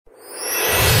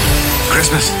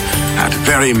Christmas, that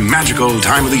very magical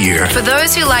time of the year. For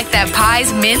those who like their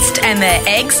pies minced and their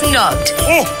eggs nogged.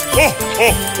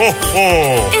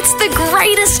 It's the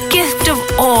greatest gift of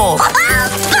all.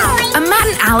 A Matt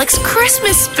and Alex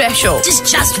Christmas special.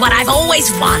 Just what I've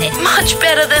always wanted. Much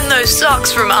better than those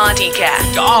socks from Auntie Cat.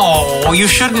 Oh, you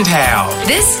shouldn't have.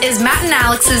 This is Matt and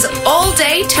Alex's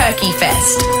all-day turkey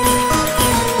fest.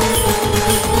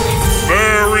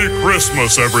 Merry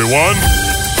Christmas, everyone.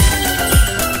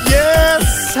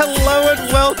 Yes, hello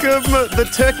and welcome. The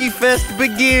Turkey Fest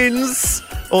begins,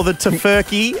 or the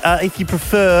Tofurkey, if you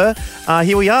prefer.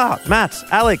 Here we are, Matt,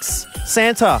 Alex,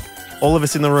 Santa, all of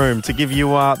us in the room to give you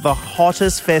the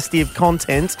hottest festive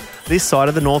content this side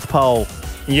of the North Pole.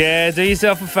 Yeah, do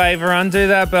yourself a favour, undo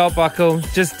that belt buckle.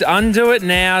 Just undo it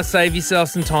now, save yourself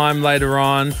some time later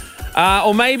on.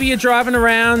 Or maybe you're driving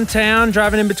around town,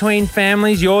 driving in between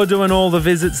families. You're doing all the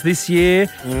visits this year.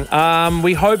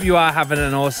 We hope you are having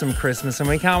an awesome Christmas, and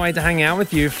we can't wait to hang out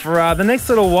with you for the next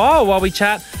little while we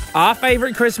chat our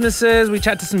favourite Christmases. We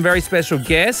chat to some very special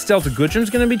guests. Delta Goodrum's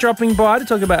going to be dropping by to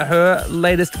talk about her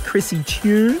latest Chrissy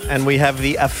tune. And we have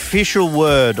the official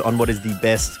word on what is the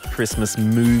best Christmas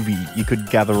movie you could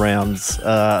gather around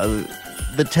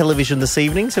the television this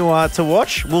evening to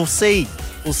watch. We'll see.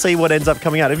 We'll see what ends up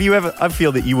coming out. Have you ever? I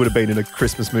feel that you would have been in a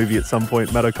Christmas movie at some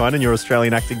point, Matt O'Kine, in your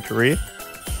Australian acting career.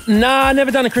 Nah, never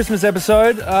done a Christmas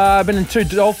episode. I've been in 2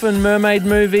 dolphin mermaid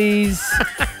movies,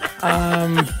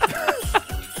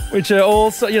 which are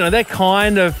also, they're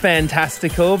kind of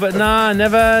fantastical. But nah,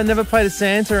 never played a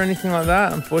Santa or anything like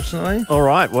that, unfortunately. All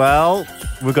right, well,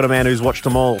 we've got a man who's watched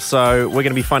them all, so we're going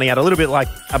to be finding out a little bit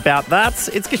about that.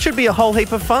 It should be a whole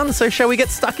heap of fun, so shall we get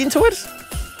stuck into it?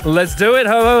 Let's do it.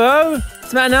 Ho, ho, ho.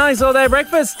 It's Matt and Alex all-day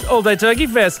breakfast, all-day turkey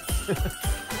fest.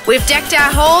 We've decked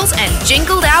our halls and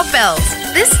jingled our bells.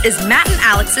 This is Matt and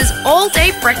Alex's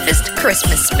all-day breakfast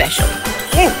Christmas special.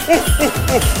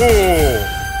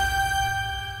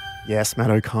 Yes, Matt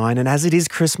O'Kine, and as it is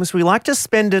Christmas, we like to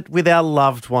spend it with our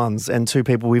loved ones, and 2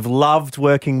 people we've loved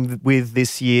working with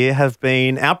this year have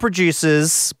been our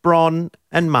producers, Bron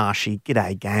and Marshy.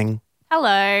 G'day, gang.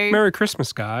 Hello. Merry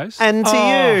Christmas, guys. And to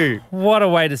you. What a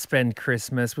way to spend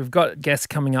Christmas. We've got guests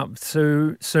coming up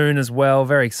soon as well.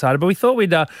 Very excited. But we thought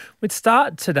we'd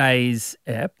start today's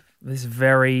this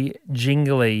very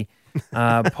jingly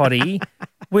potty,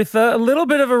 with a little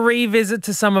bit of a revisit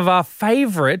to some of our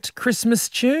favourite Christmas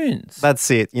tunes.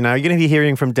 That's it. You're going to be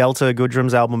hearing from Delta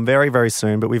Goodrum's album very, very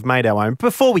soon, but we've made our own.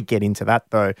 Before we get into that,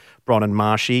 though, Bron and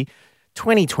Marshy,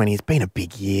 2020 has been a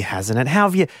big year, hasn't it? How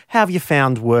have you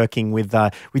found working with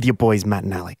your boys, Matt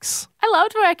and Alex? I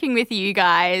loved working with you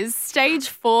guys. Stage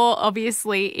 4,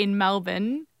 obviously, in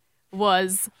Melbourne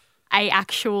was a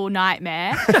actual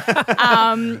nightmare. But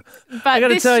I got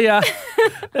to tell you,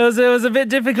 it was a bit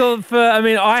difficult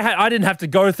I didn't have to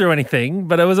go through anything,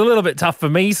 but it was a little bit tough for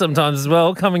me sometimes as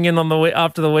well, coming in on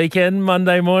after the weekend,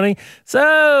 Monday morning.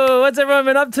 So, what's everyone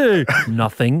been up to?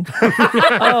 Nothing.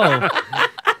 Oh.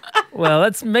 Well,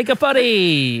 let's make a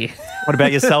potty. What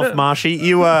about yourself, Marshy?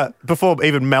 You before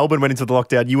even Melbourne went into the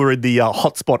lockdown, you were in the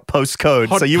hotspot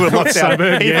postcode, so you were locked down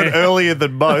even earlier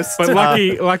than most. But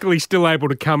luckily still able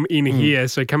to come in here,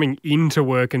 so coming into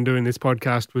work and doing this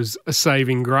podcast was a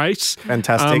saving grace.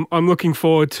 Fantastic. I'm looking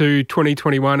forward to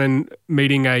 2021 and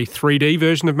meeting a 3D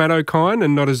version of Matt O'Kine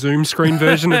and not a Zoom screen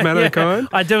version of Matt O'Kine.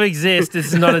 I do exist. This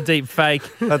is not a deep fake.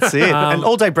 That's it. And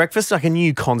All Day Breakfast, like a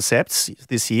new concept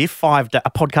this year, a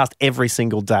podcast every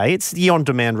single day. It's the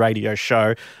on-demand radio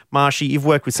show. Marshy, you've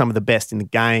worked with some of the best in the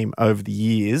game over the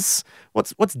years.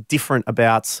 What's different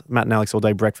about Matt and Alex All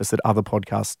Day Breakfast that other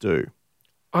podcasts do?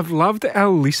 I've loved our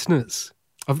listeners.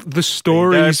 The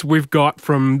stories we've got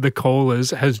from the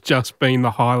callers has just been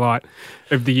the highlight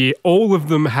of the year. All of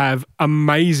them have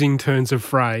amazing turns of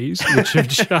phrase, which have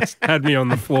just had me on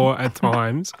the floor at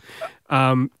times.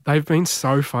 They've been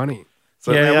so funny.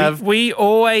 So we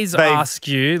always ask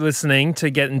you listening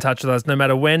to get in touch with us, no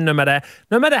matter when, no matter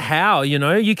how.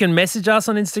 You can message us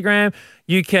on Instagram.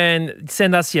 You can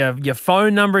send us your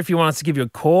phone number if you want us to give you a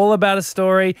call about a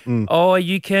story, or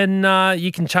you can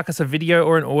chuck us a video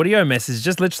or an audio message.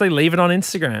 Just literally leave it on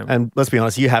Instagram. And let's be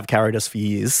honest, you have carried us for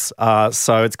years,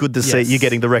 so it's good to see you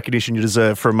getting the recognition you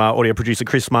deserve from audio producer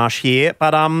Chris Marsh here.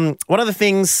 But one of the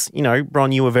things,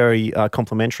 Bron, you were very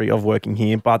complimentary of working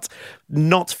here, but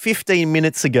not 15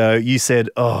 minutes ago you said,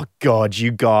 "Oh God,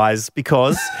 you guys,"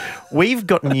 because we've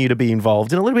gotten you to be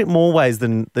involved in a little bit more ways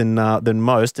than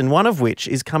most, and one of which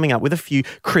is coming up with a few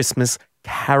Christmas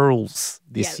carols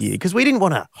this year, because we didn't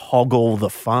want to hog all the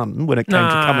fun when it came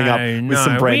to coming up with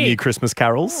some brand new Christmas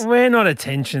carols. We're not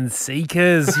attention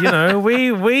seekers,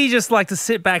 we just like to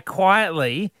sit back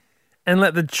quietly and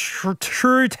let the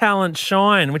true talent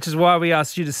shine, which is why we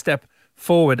asked you to step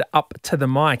forward up to the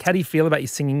mic. How do you feel about your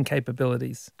singing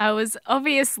capabilities? I was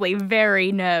obviously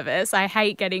very nervous. I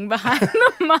hate getting behind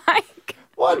the mic.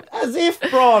 What? As if,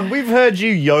 Bron, we've heard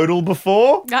you yodel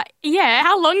before. Yeah,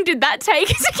 how long did that take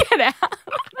to get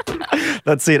out?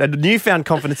 That's it. A newfound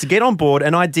confidence to get on board.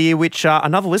 An idea which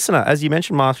another listener, as you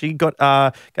mentioned, Marshy, gave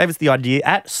us the idea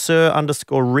at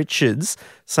Sir_Richards,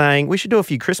 saying we should do a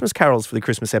few Christmas carols for the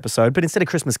Christmas episode, but instead of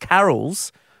Christmas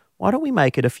carols, why don't we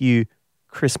make it a few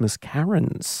Christmas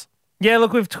Karens? Yeah,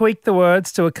 look, we've tweaked the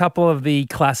words to a couple of the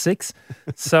classics.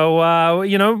 So,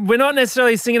 we're not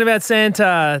necessarily singing about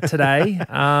Santa today.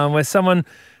 Most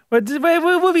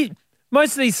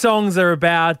of these songs are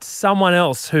about someone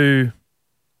else who,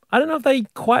 I don't know if they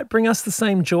quite bring us the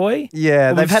same joy.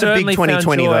 Yeah, they've had a big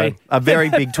 2020 though. A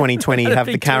very big 2020 have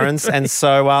the Karens. And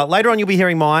so later on you'll be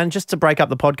hearing mine, just to break up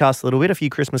the podcast a little bit, a few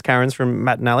Christmas Karens from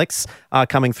Matt and Alex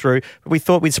coming through. But we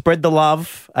thought we'd spread the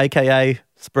love, aka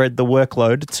spread the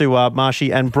workload, to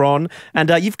Marshy and Bron. And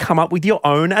you've come up with your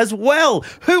own as well.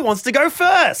 Who wants to go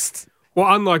first?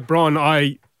 Well, unlike Bron,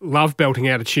 I love belting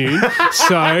out a tune.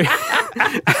 So,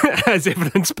 as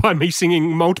evidenced by me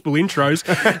singing multiple intros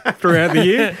throughout the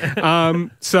year. I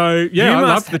love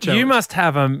the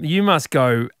challenge. You must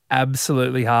go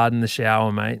absolutely hard in the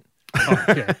shower, mate. Oh,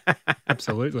 yeah,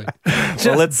 absolutely.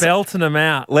 Just belting them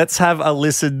out. Let's have a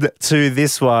listen to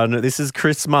this one. This is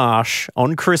Chris Marsh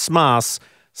on Christmas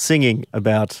singing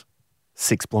about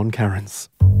 6 Blonde Karens.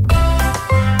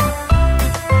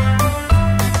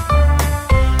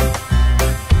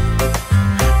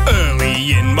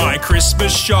 Early in my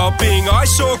Christmas shopping, I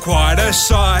saw quite a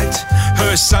sight.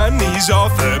 Her sunnies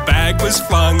off, her bag was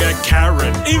flung, a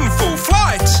Karen in full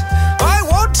flight. I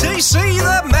want to see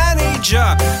the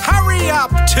manager. Hurry up,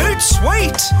 toot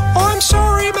sweet. I'm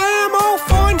sorry, ma'am, I'll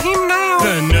find him now.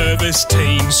 The nervous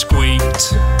teen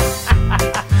squeaked.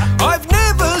 I've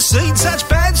never seen such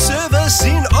bad service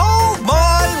in all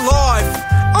my life.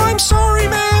 I'm sorry,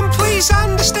 ma'am, please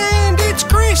understand it's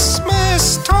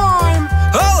Christmas time.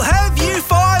 I'll have you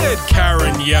fired,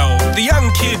 Karen yelled. The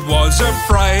young kid was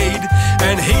afraid,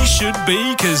 and he should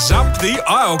be, 'cause up the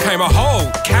aisle came a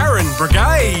whole Karen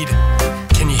brigade.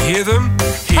 Can you hear them?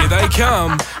 Here they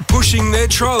come, pushing their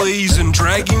trolleys and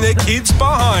dragging their kids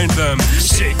behind them.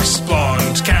 6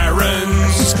 blonde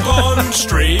Karens, Bond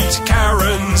Street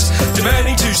Karens,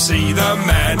 demanding to see the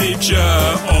manager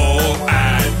all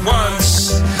at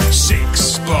once.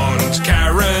 6 blonde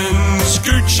Karens,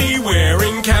 Gucci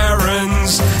wearing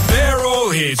Karens, they're all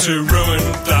here to ruin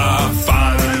the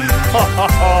fun.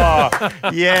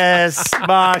 Yes,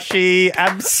 Marshy,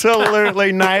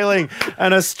 absolutely nailing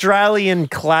an Australian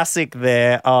classic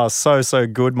there. Oh, so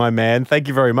good, my man. Thank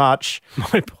you very much.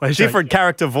 My pleasure. Different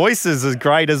character voices is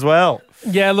great as well.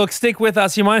 Yeah, look, stick with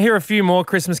us. You might hear a few more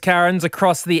Christmas Karens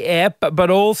across the app, but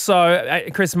also,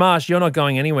 Chris Marsh, you're not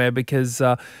going anywhere because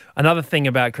another thing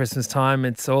about Christmas time,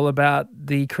 it's all about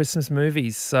the Christmas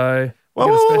movies. So, we've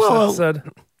got a special episode.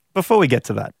 Before we get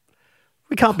to that,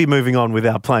 we can't be moving on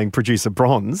without playing Producer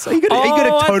Bronze. Are you going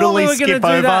to totally skip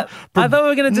over? I thought we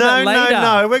were going to do that later.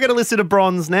 No. We're going to listen to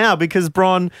Bronze now because,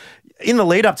 Bron, in the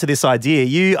lead up to this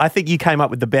idea, I think you came up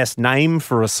with the best name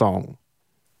for a song.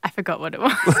 I forgot what it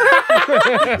was.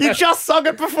 You just sung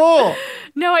it before.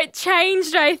 No, it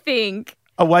changed, I think.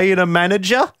 Away in a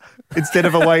Manager instead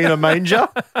of Away in a Manger?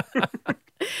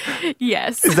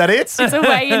 Yes. Is that it? It's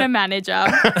Away in a Manager.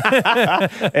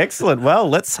 Excellent. Well,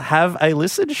 let's have a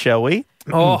listen, shall we?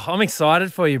 Oh, I'm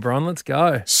excited for you, Bron. Let's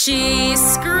go. She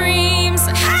screams,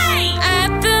 hey!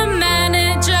 At the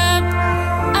manager,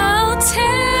 I'll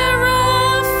tear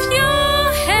off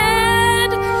your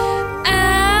head.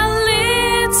 A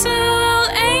little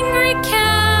angry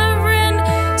Karen,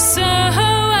 so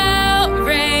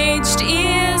outraged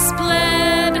ears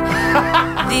bled.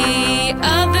 The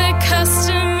other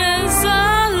customers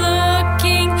are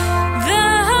looking,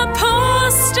 the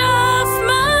poor stuff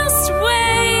must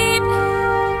wait.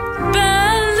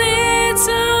 But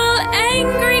little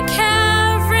angry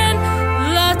Karen,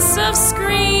 lots of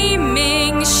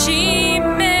screaming she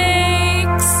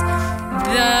makes.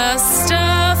 The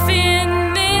stuff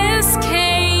in this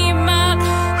came out,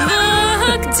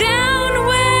 look down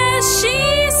where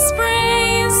she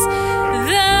sprays.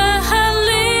 The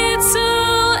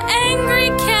little angry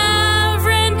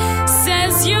Karen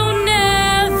says you'll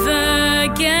never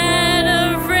get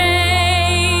a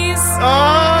raise.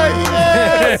 Oh,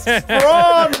 yes,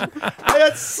 Bron.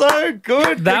 That's so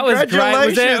good. That was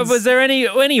great. Was there any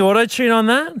auto-tune on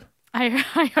that? I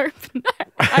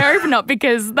hope not,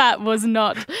 because that was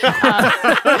not.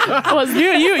 Was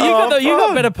You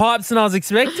got better pipes than I was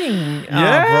expecting. Bron.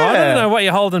 I don't know what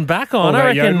you're holding back on. I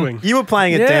reckon yodeling. You were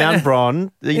playing it down,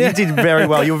 Bron. You did very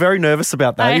well. You were very nervous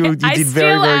about that. You did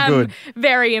very, very good.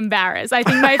 Very embarrassed. I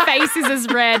think my face is as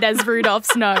red as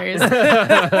Rudolph's nose. No,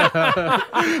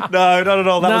 not at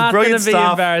all. That was brilliant to be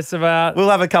stuff. embarrassed about. We'll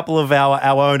have a couple of our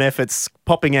own efforts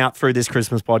popping out through this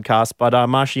Christmas podcast. But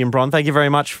Marshy and Bron, thank you very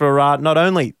much for not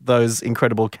only those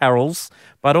incredible carols,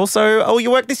 but also all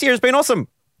your work this year has been awesome.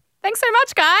 Thanks so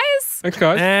much, guys. Thanks,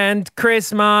 guys. And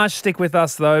Chris Marsh, stick with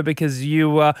us though, because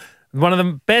you one of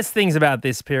the best things about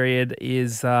this period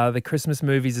is the Christmas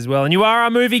movies as well. And you are our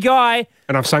movie guy.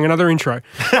 And I've sung another intro.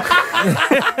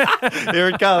 Here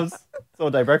it comes. It's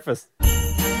all day breakfast.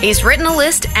 He's written a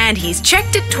list and he's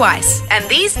checked it twice. And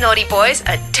these naughty boys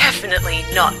are definitely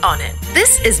not on it.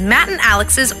 This is Matt and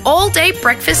Alex's all-day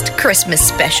breakfast Christmas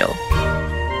special.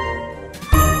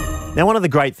 Now, one of the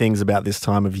great things about this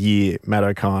time of year, Matt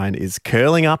O'Kine, is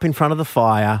curling up in front of the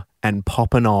fire and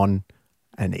popping on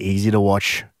an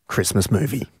easy-to-watch Christmas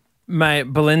movie. Mate,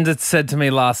 Belinda said to me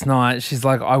last night, she's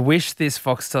like, I wish this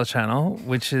Foxtel channel,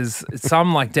 which is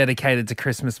some like dedicated to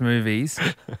Christmas movies,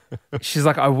 she's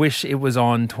like, I wish it was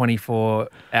on 24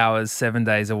 hours, 7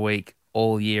 days a week,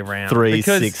 all year round.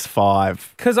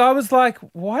 365. Because I was like,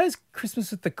 why is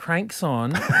Christmas with the Cranks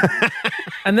on?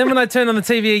 And then when I turned on the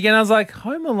TV again, I was like,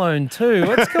 Home Alone 2,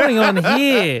 what's going on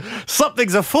here?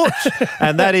 Something's afoot.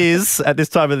 And that is, at this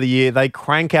time of the year, they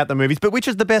crank out the movies. But which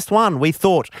is the best one? We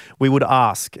thought we would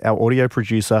ask our audio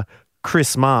producer,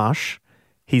 Chris Marsh,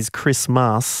 his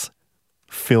Christmas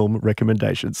film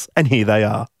recommendations. And here they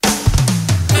are.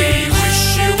 We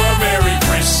wish you a Merry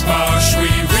Christmas. We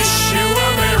wish you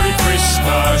a Merry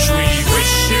Christmas. We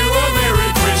wish you a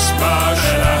Merry Christmas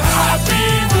and a happy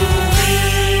movie.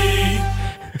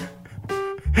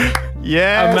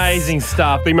 Yes. Amazing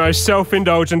stuff. The most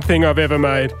self-indulgent thing I've ever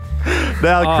made.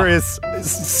 Now, Chris,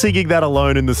 singing that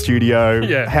alone in the studio,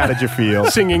 Yeah. how did you feel?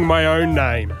 Singing my own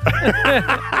name.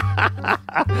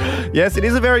 Yes, it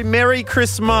is a very Merry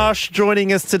Christmas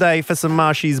joining us today for some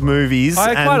Marshy's movies.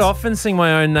 I quite often sing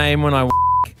my own name when I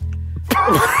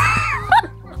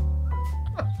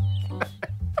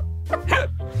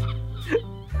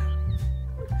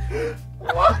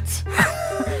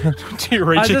Do you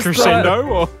reach a crescendo?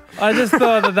 Or? I just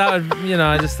thought that would,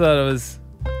 I just thought it was...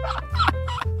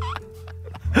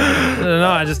 I don't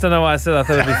know. I just don't know why I said I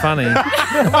thought it'd be funny.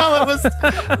 Well, it was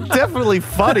definitely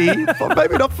funny, but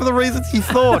maybe not for the reasons you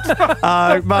thought.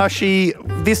 Marshy,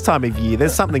 this time of year,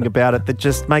 there's something about it that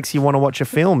just makes you want to watch a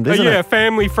film, doesn't Yeah, it?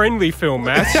 family-friendly film,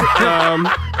 Matt.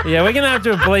 Yeah, we're going to have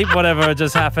to bleep whatever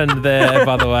just happened there,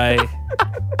 by the way.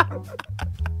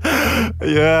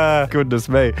 Yeah, goodness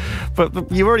me.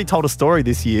 But you already told a story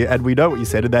this year, and we know what you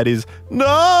said, and that is,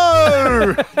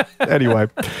 no! Anyway,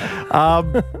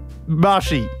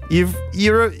 Marshy,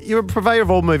 you're a purveyor of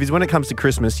all movies. When it comes to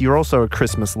Christmas, you're also a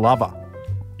Christmas lover.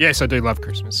 Yes, I do love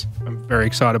Christmas. I'm very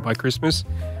excited by Christmas.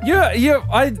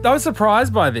 I was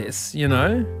surprised by this,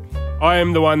 I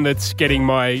am the one that's getting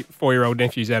my 4-year-old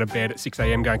nephews out of bed at 6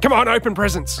 a.m. going, come on, open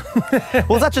presents.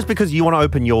 Well, is that just because you want to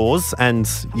open yours and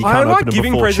you I can't like open them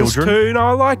giving before presents children? too. No,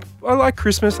 I like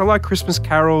Christmas. I like Christmas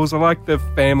carols. I like the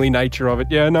family nature of it.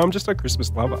 Yeah, no, I'm just a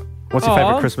Christmas lover. What's your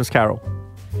favourite Christmas carol?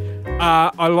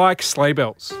 I like Sleigh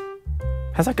Bells.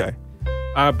 How's that go?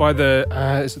 By the,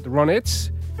 is it the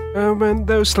Ronettes? When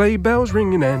those sleigh bells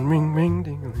ringing and ring, ring,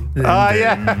 ding, ding.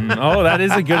 Yeah. Oh, that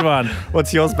is a good one.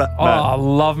 What's yours, Matt? Oh,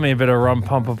 love me a bit of rum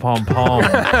pom pom pom pom.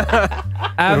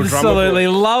 Absolutely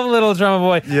love Little Drummer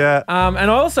Boy. Yeah. And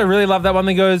I also really love that one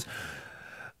that goes,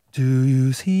 do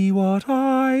you see what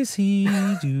I see?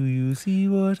 Do you see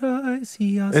what I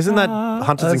see? Isn't that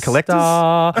Hunters and Collectors?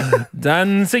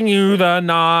 Dancing you the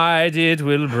night, it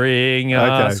will bring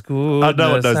us goodness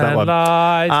no one knows that and one.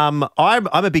 light. I'm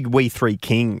a big We Three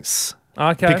Kings.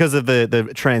 Okay. Because of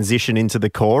the transition into the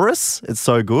chorus. It's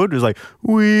so good. It was like,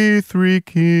 we three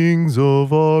kings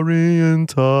of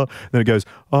Orient are. Then it goes,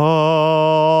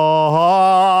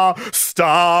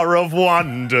 star of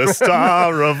wonder,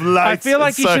 star of light. I feel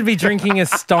like you should be drinking a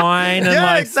Stein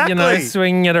and exactly.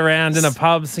 swinging it around in a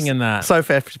pub singing that. So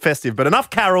festive. But enough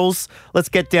carols. Let's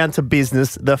get down to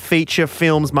business. The feature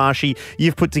films, Marshy.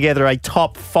 You've put together a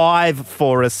top 5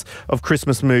 for us of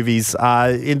Christmas movies.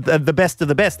 In the best of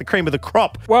the best, the cream of the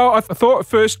crop. Well, I thought I'd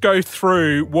first go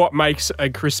through what makes a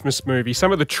Christmas movie,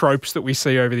 some of the tropes that we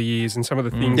see over the years and some of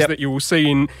the things that you will see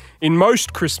in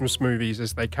most Christmas movies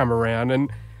as they come around. And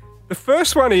the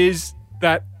first one is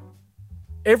that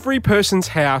every person's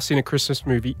house in a Christmas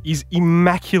movie is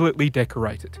immaculately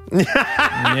decorated.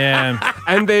 Yeah.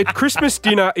 And their Christmas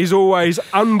dinner is always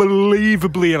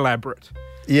unbelievably elaborate.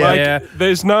 Yeah.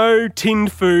 There's no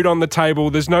tinned food on the table.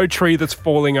 There's no tree that's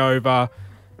falling over.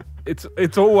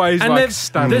 It's always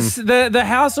stunning. The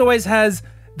house always has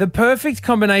the perfect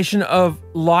combination of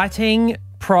lighting,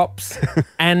 props,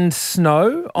 and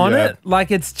snow on it. Like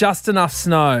it's just enough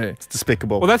snow. It's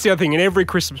despicable. Well, that's the other thing. In every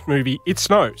Christmas movie, it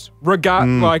snows.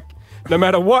 No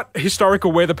matter what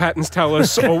historical weather patterns tell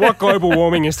us or what global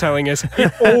warming is telling us,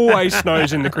 it always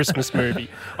snows in the Christmas movie.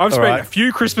 I've spent a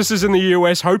few Christmases in the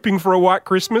US hoping for a white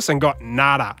Christmas and got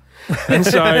nada. And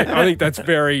so I think that's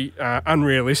very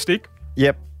unrealistic.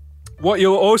 Yep. What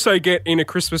you'll also get in a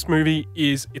Christmas movie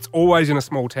is it's always in a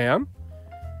small town,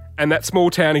 and that small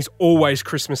town is always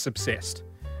Christmas obsessed.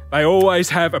 They always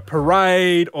have a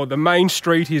parade, or the main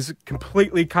street is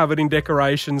completely covered in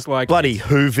decorations like... Bloody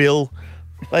Whoville.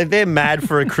 Like, they're mad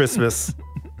for a Christmas.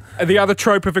 The other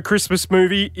trope of a Christmas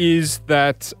movie is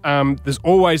that there's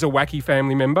always a wacky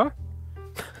family member,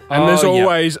 and there's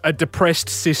always a depressed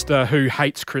sister who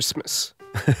hates Christmas.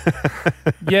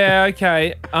 Yeah,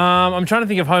 okay. I'm trying to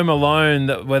think of Home Alone,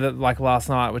 like last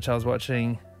night, which I was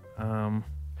watching.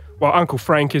 Well, Uncle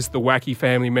Frank is the wacky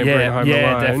family member in Home Alone.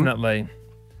 Yeah, definitely.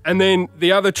 And then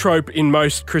the other trope in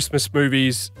most Christmas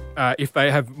movies, if they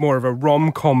have more of a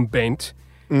rom-com bent,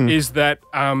 is that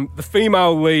the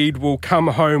female lead will come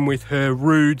home with her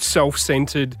rude,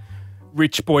 self-centered,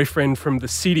 rich boyfriend from the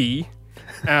city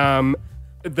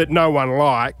that no one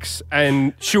likes,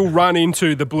 and she'll run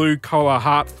into the blue-collar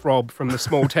heartthrob from the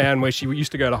small town where she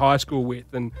used to go to high school with,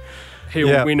 and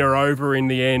he'll win her over in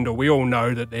the end, or we all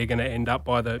know that they're going to end up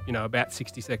by about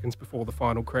 60 seconds before the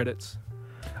final credits.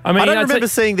 I mean, I don't remember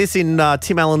seeing this in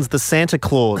Tim Allen's The Santa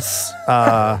Claus,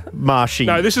 Marshy.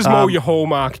 No, this is more your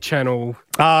Hallmark Channel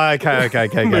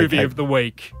okay. movie of the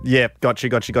week. Yep, gotcha.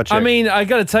 I mean, I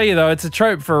got to tell you, though, it's a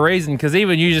trope for a reason, because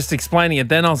even you just explaining it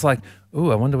then, I was like,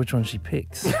 ooh, I wonder which one she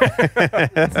picks.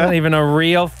 It's not even a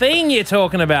real thing you're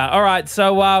talking about. All right,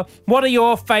 so what are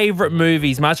your favourite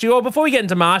movies, Marshy? Or before we get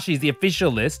into Marshy's, the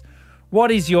official list,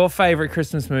 what is your favourite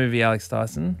Christmas movie, Alex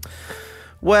Dyson?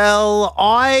 Well,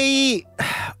 I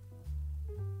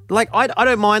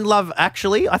don't mind Love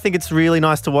Actually. I think it's really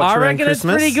nice to watch around Christmas. I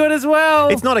reckon it's pretty good as well.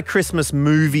 It's not a Christmas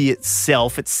movie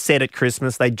itself. It's set at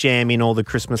Christmas. They jam in all the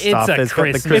Christmas stuff. It is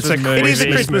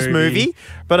a Christmas movie.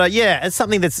 But it's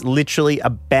something that's literally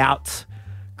about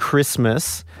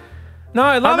Christmas. No,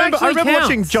 I remember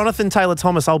watching Jonathan Taylor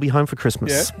Thomas, I'll Be Home for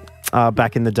Christmas,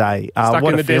 back in the day. Stuck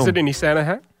what in a the film. desert in his Santa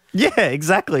hat? Yeah,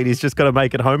 exactly. And he's just got to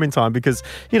make it home in time because,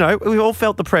 we all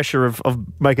felt the pressure of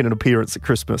making an appearance at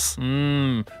Christmas.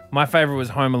 My favourite was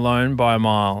Home Alone by a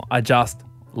mile. I just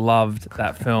loved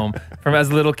that film from as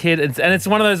a little kid. And it's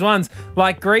one of those ones,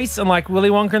 like Grease and like Willy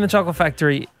Wonka and the Chocolate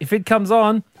Factory. If it comes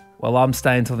on, well, I'm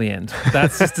staying till the end.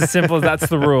 That's just as simple as that's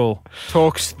the rule.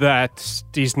 Talks that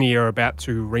Disney are about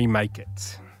to remake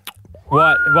it.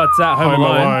 What's that? Home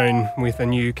Alone with a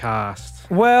new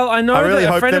cast. Well, I know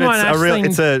that a friend of mine actually...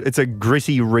 it's a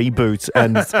gritty reboot,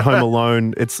 and Home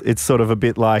Alone, it's sort of a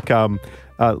bit like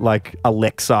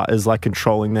Alexa is like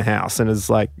controlling the house and is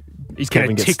like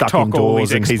Kevin gets stuck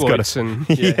indoors and he's got to...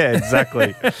 Yeah,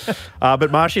 exactly.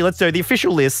 But Marshy, let's do the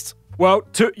official list. Well,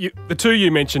 the two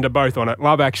you mentioned are both on it.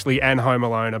 Love Actually and Home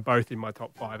Alone are both in my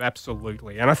top 5,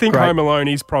 absolutely. And I think Home Alone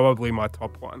is probably my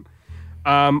top one.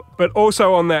 But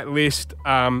also on that list,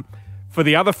 for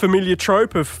the other familiar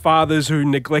trope of fathers who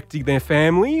neglecting their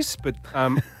families but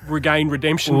regain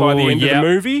redemption by the end of the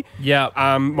movie. Yeah.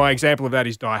 My example of that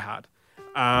is Die Hard.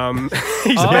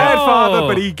 He's a bad father,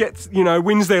 but he gets,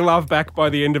 wins their love back by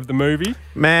the end of the movie.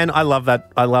 Man, I love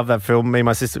that. I love that film. Me and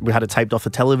my sister, we had it taped off the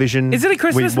television. Is it a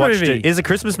Christmas movie? It is a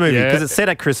Christmas movie because it's set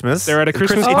at Christmas. They're at a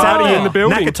Christmas party in the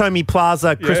building. Nakatomi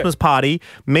Plaza Christmas party,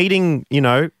 meeting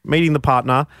the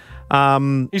partner.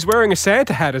 He's wearing a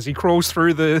Santa hat as he crawls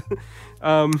through the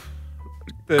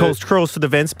crawls to the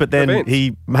vents, but then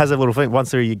he has a little thing.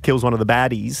 Once he kills one of the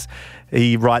baddies,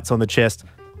 he writes on the chest,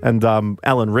 and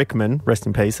Alan Rickman, rest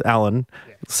in peace, Alan,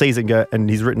 sees it go, and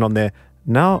he's written on there,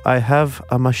 "Now I have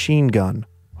a machine gun.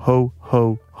 Ho,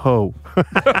 ho, ho."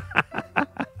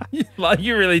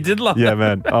 You really did love that. Yeah,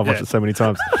 man. I've watched it so many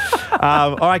times.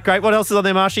 All right, great. What else is on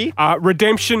there, Marshy?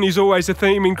 Redemption is always a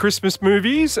theme in Christmas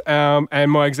movies,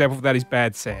 and my example of that is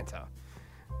Bad Santa.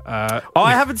 I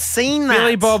haven't seen that.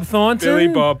 Billy Bob Thornton? Billy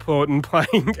Bob Thornton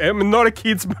playing, not a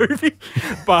kid's movie,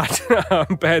 but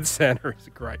Bad Santa is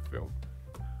a great film.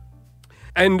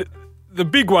 And the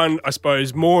big one, I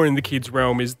suppose, more in the kids'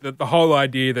 realm is that the whole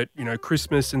idea that,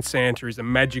 Christmas and Santa is a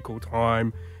magical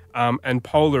time And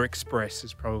Polar Express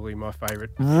is probably my favourite.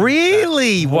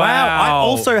 Really? Wow. I Wow.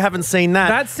 also haven't seen that.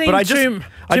 That seems but I too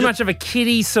much of a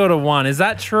kiddie sort of one. Is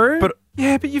that true? But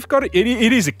Yeah, but you've got to, it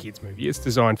is a kids' movie. It's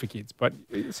designed for kids, but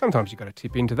sometimes you've got to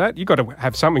tip into that. You've got to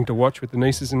have something to watch with the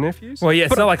nieces and nephews. well, yeah,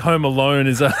 it's not like Home Alone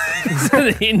is it's an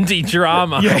indie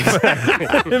drama.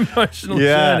 Emotional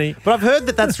journey. But I've heard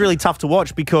that that's really tough to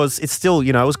watch because it's still,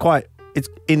 it was quite. It's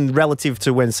in relative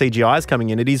to when CGI is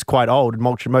coming in. It is quite old,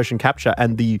 motion capture,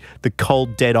 and the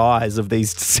cold, dead eyes of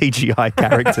these CGI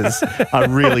characters are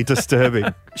really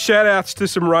disturbing. Shout outs to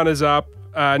some runners up.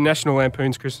 National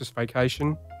Lampoon's Christmas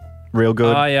Vacation. Real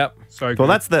good. Oh, yep. So good. Well,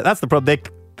 that's the problem.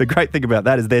 The great thing about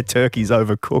that is their turkey's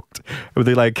overcooked. When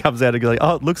they comes out and goes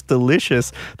oh, it looks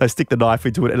delicious. They stick the knife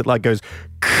into it and it goes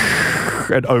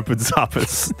and opens up.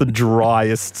 It's the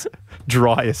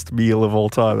driest meal of all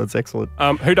time. That's excellent.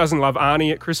 Who doesn't love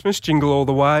Arnie at Christmas? Jingle All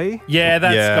the Way. Yeah,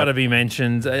 that's got to be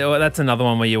mentioned. That's another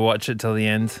one where you watch it till the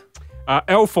end.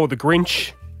 Elf or The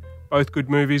Grinch. Both good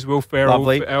movies. Will Ferrell,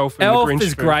 Lovely. Elf, and Elf The Grinch.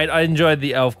 is great. I enjoyed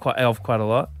the Elf quite a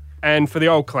lot. And for the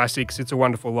old classics, It's a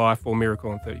Wonderful Life or Miracle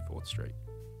on 34th Street.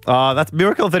 That's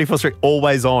Miracle on 34th Street,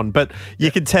 always on. But you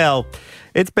can tell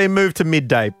it's been moved to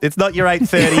midday. It's not your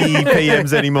 8:30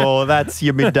 PMs anymore. That's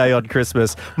your midday on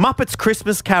Christmas. Muppets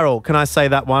Christmas Carol. Can I say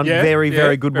that one? Yeah, very good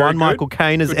very one. good. Michael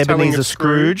Caine as Good telling Ebenezer of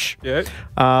Scrooge. Yeah.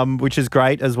 Which is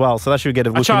great as well. So that should get a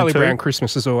look Charlie into. Brown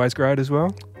Christmas is always great as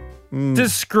well.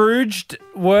 Does Scrooged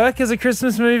work as a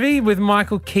Christmas movie with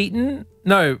Michael Keaton?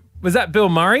 No, was that Bill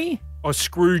Murray? Or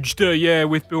Scrooged,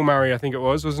 with Bill Murray, I think it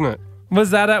was, wasn't it? Was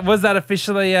that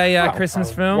officially a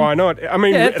Christmas film? Why not? I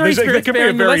mean, Yeah, Three there Spirits could be a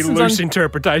bearing the very lessons loose on-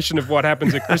 interpretation of what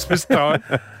happens at Christmas time.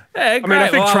 Yeah, I mean, I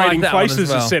think like Trading that one as Places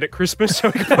well. is set at Christmas, so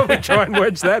we could probably try and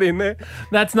wedge that in there.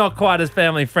 That's not quite as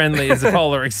family friendly as the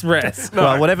Polar Express.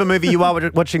 Well, whatever movie you are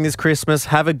watching this Christmas,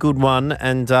 have a good one.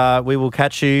 And we will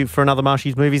catch you for another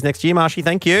Marshy's Movies next year. Marshy,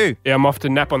 thank you. Yeah, I'm off to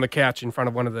nap on the couch in front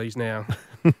of one of these now.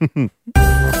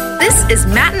 This is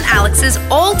Matt and Alex's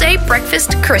All Day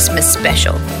Breakfast Christmas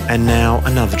Special. And now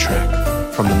another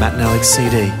track from the Matt and Alex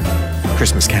CD,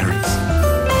 Christmas Karens.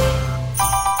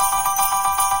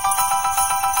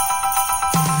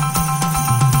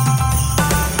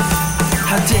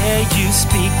 How dare you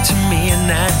speak to me in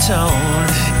that tone?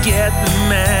 Get the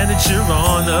manager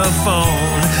on the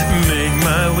phone. Make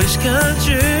my wish come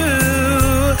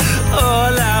true.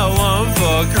 All I want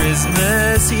for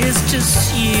Christmas is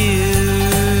just you.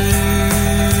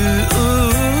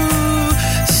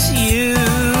 It's you,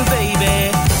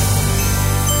 baby.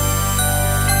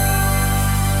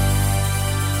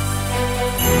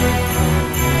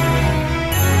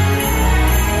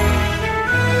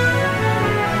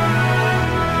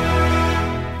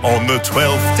 On the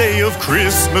 12th day of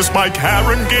Christmas, my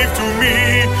Karen gave to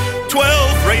me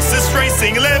 12 racists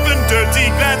racing, 11 dirty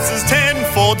glances, 10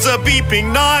 Fords a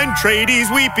beeping, 9 tradies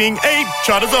weeping, 8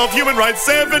 charters of human rights,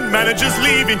 7 managers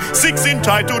leaving, 6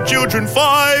 entitled children,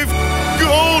 5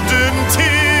 golden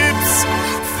tips,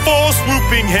 4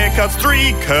 swooping haircuts,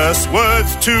 3 curse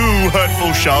words, 2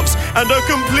 hurtful shoves, and a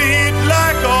complete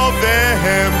lack of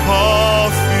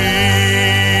empathy.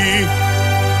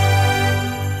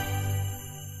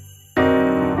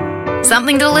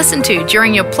 Something to listen to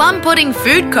during your plum pudding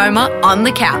food coma on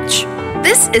the couch.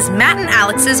 This is Matt and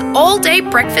Alex's All Day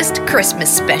Breakfast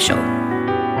Christmas Special.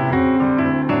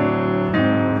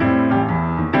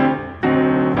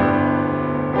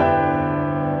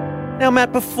 Now,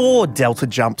 Matt, before Delta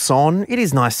jumps on, it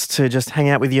is nice to just hang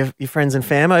out with your friends and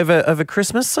fam over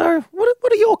Christmas. So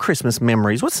what are your Christmas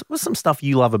memories? What's some stuff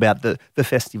you love about the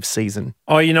festive season?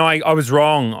 Oh, I was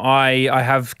wrong. I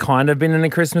have kind of been in a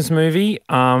Christmas movie.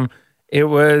 It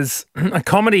was a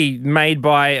comedy made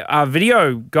by a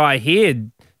video guy here,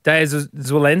 Dave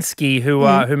Zwolensky,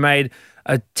 who made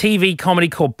a TV comedy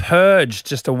called Purge,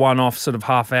 just a one-off sort of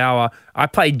half hour. I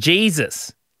played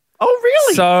Jesus. Oh,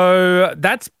 really? So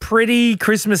that's pretty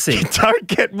Christmassy. You don't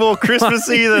get more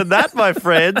Christmassy than that, my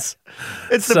friends.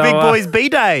 It's the big boys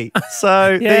B-Day.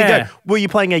 So there you go. Were you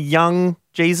playing a young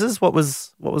Jesus? What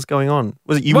was going on?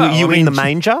 Was it you in the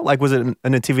manger? Like, was it a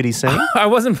nativity scene? I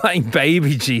wasn't playing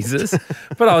baby Jesus,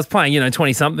 but I was playing,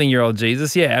 20-something-year-old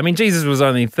Jesus. Yeah, I mean, Jesus was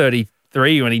only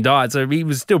 33 when he died, so he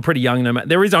was still pretty young.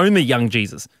 There is only young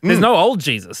Jesus. There's no old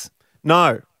Jesus.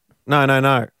 No.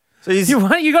 So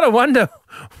you got to wonder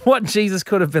what Jesus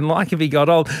could have been like if he got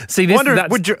old. See,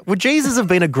 would Jesus have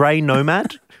been a grey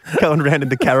nomad going around in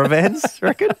the caravans?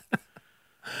 Reckon?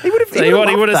 He would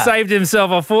have saved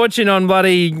himself a fortune on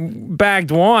bloody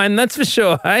bagged wine, that's for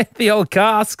sure, hey? The old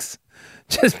casks.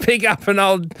 Just pick up an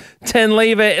old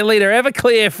 10-litre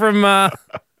Everclear from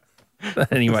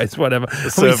But anyways, whatever. Are we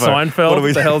Servo. Seinfeld?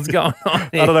 What the hell's going on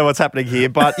here? I don't know what's happening here,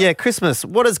 but yeah, Christmas.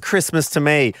 What is Christmas to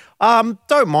me?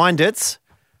 Don't mind it.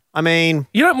 I mean,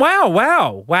 You don't.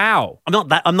 Wow.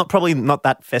 I'm probably not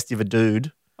that festive a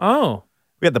dude. Oh.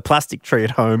 We had the plastic tree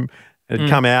at home. It'd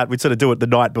come out. We'd sort of do it the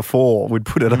night before. We'd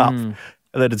put it up.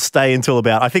 And then it'd stay until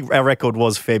about, I think our record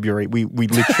was February. We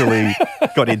literally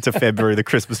got into February. The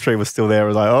Christmas tree was still there. I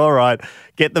was like, all right,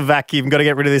 get the vacuum. Got to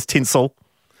get rid of this tinsel.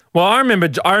 Well, I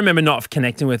remember not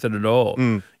connecting with it at all.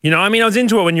 You know, I mean, I was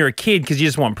into it when you were a kid because you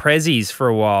just want prezzies for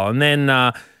a while. And then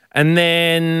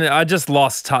I just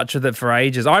lost touch with it for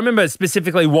ages. I remember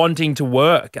specifically wanting to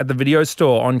work at the video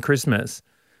store on Christmas.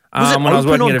 Was it when I was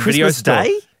open working on at a video Christmas store.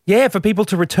 Day? Yeah, for people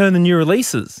to return the new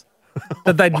releases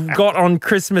that they'd got on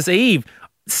Christmas Eve.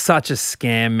 Such a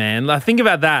scam, man. Like, think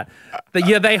about that.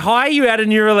 They hire you out a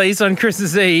new release on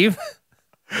Christmas Eve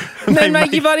and they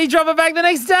make you bloody drop it back the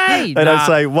next day. They don't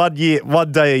say 1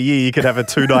 day a year you could have a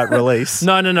 2-night release.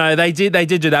 No. They did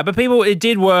do that. But it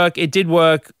did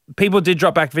work. People did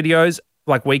drop back videos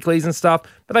like weeklies and stuff,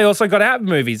 but they also got out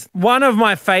movies. One of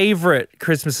my favorite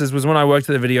Christmases was when I worked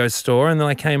at the video store, and then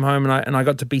I came home and I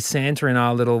got to be Santa in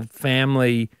our little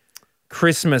family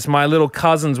Christmas. My little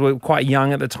cousins were quite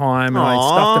young at the time, and I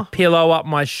stuffed a pillow up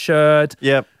my shirt.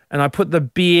 Yep. And I put the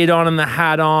beard on and the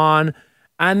hat on,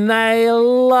 and they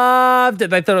loved it.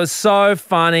 They thought it was so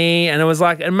funny, and it was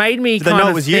like, it made me Did they know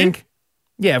it was think.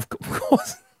 you? Yeah, of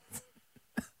course.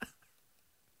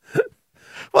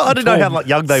 Well, I didn't know how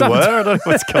young they were. I don't know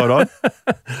what's going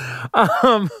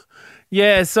on.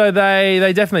 Yeah, so they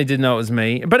definitely did know it was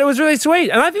me. But it was really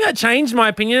sweet. And I think that changed my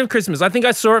opinion of Christmas. I think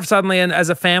I saw it suddenly as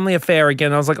a family affair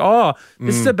again. I was like, oh,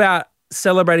 this is about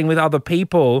celebrating with other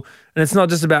people. And it's not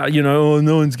just about, oh,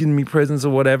 no one's giving me presents or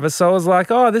whatever. So I was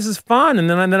like, oh, this is fun. And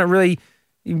then it really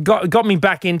got me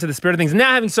back into the spirit of things.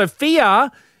 Now having Sophia,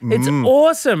 it's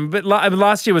awesome. But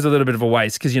last year was a little bit of a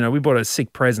waste because, we bought her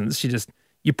sick presents.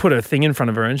 You put a thing in front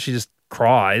of her and she just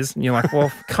cries. And you're like,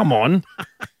 well, come on.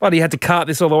 Bloody had to cart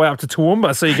this all the way up to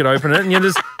Toowoomba so you could open it. And you're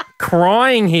just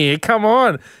crying here. Come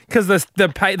on. Because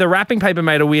the wrapping paper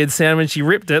made a weird sound when she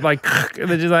ripped it. Like, and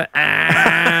they're just like,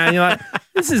 ah. And you're like,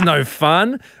 this is no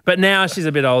fun. But now she's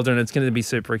a bit older and it's going to be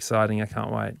super exciting. I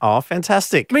can't wait. Oh,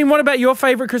 fantastic. I mean, what about your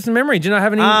favourite Christmas memory? Do you not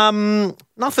have any?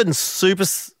 Nothing super.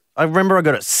 I remember I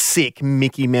got a sick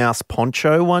Mickey Mouse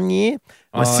poncho one year.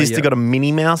 My sister got a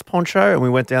Minnie Mouse poncho, and we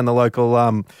went down the local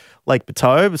Lake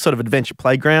Patobe, sort of adventure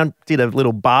playground. Did a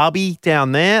little Barbie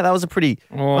down there. That was a pretty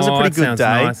good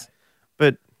day. Nice.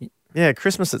 But yeah,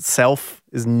 Christmas itself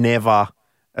is never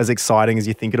as exciting as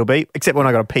you think it'll be. Except when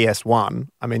I got a PS1.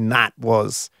 I mean, that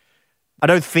was. I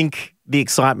don't think the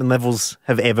excitement levels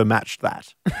have ever matched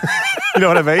that. You know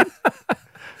what I mean?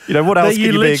 What else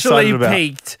can you be excited about?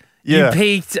 Peaked. You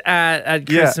peaked at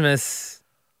Christmas.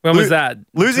 When was that?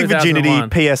 Losing virginity,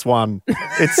 PS1.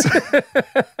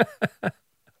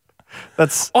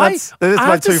 That's my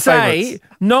two favourites.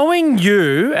 Knowing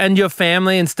you and your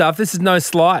family and stuff, this is no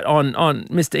slight on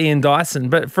Mr. Ian Dyson,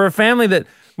 but for a family that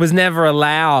was never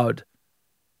allowed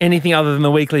anything other than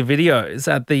the weekly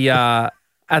videos at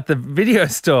the video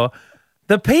store,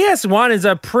 the PS1 is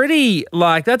a pretty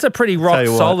rock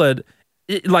solid,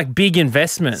 big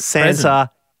investment.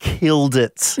 Santa killed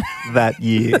it that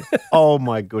year. Oh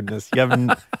my goodness.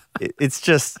 It's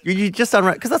just, you just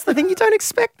unreal. Because that's the thing, you don't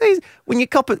expect these. When you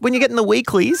cop it, when you're getting the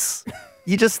weeklies,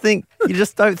 you just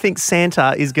don't think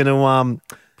Santa is going to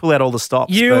pull out all the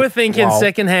stops. You were thinking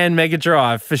secondhand Mega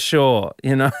Drive for sure,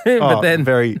 but then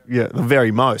the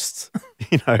very most,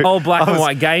 old black and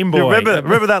white Game Boy.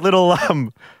 Remember that little,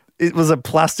 it was a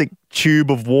plastic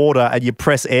tube of water and you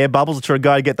press air bubbles to try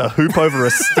to get the hoop over a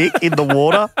stick in the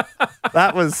water.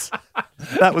 That was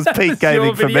peak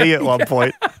gaming for me at one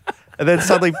point. And then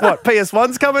suddenly,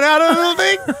 PS1's coming out of the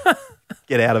thing?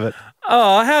 Get out of it.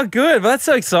 Oh, how good. Well, that's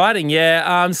so exciting.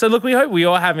 Yeah. So look, we hope we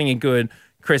are having a good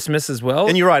Christmas as well.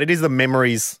 And you're right, it is the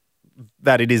memories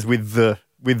that it is with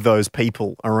those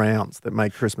people around that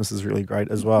make Christmases really great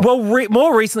as well. Well,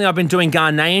 more recently I've been doing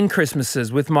Ghanaian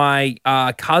Christmases with my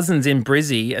cousins in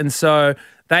Brizzy, and so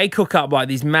they cook up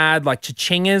these mad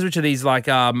chichingas, which are these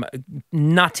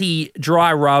nutty,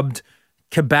 dry rubbed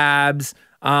kebabs.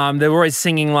 They're always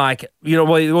singing they're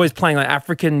always playing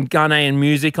African Ghanaian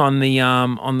music on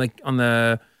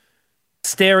the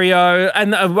stereo.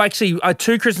 And actually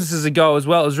 2 Christmases ago as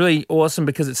well, it was really awesome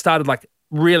because it started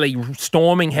really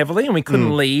storming heavily and we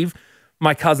couldn't leave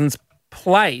my cousin's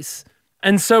place.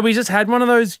 And so we just had one of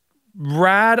those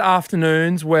rad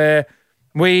afternoons where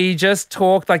we just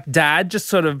talked, Dad just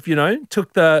sort of,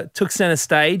 took center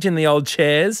stage in the old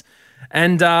chairs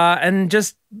and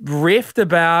just riffed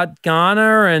about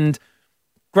Ghana and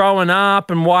growing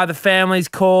up and why the family's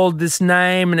called this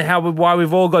name and why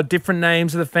we've all got different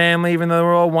names of the family, even though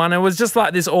we're all one. It was just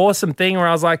like this awesome thing where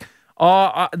I was like,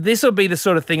 this will be the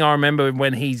sort of thing I remember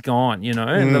when he's gone, you know,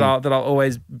 and that I'll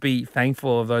always be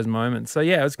thankful of those moments. So,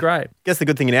 yeah, it was great. I guess the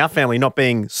good thing in our family, not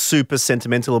being super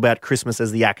sentimental about Christmas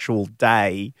as the actual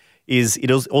day, is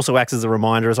it also acts as a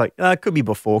reminder. It's like, it could be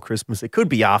before Christmas. It could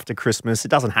be after Christmas. It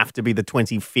doesn't have to be the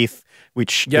 25th,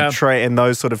 and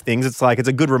those sort of things. It's like, it's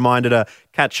a good reminder to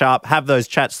catch up, have those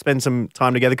chats, spend some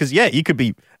time together. Because, you could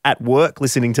be at work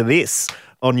listening to this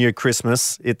on your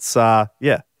Christmas. It's,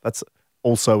 that's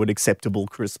also an acceptable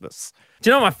Christmas. Do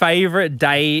you know what my favourite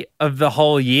day of the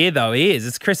whole year, though, is?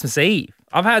 It's Christmas Eve.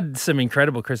 I've had some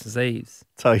incredible Christmas Eves.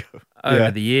 Tell you.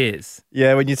 Over the years.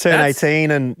 Yeah, when you turn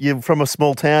 18 and you're from a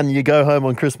small town and you go home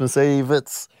on Christmas Eve, you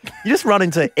just run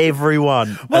into everyone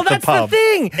at the pub. Well, that's the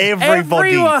thing.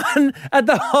 Everybody. Everyone at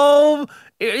the whole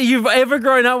you've ever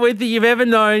grown up with, that you've ever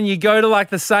known, you go to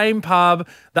like the same pub.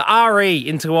 The RE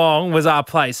in Toowong was our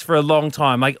place for a long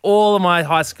time. Like all of my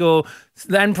high school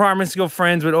and primary school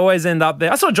friends would always end up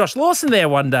there. I saw Josh Lawson there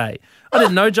one day. I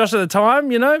didn't know Josh at the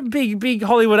time, you know, big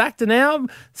Hollywood actor now.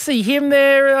 See him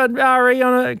there at RE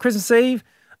on a Christmas Eve.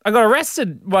 I got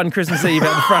arrested one Christmas Eve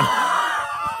at the front.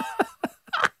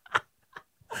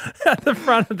 At the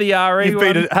front of the RE. You've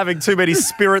been having too many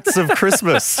spirits of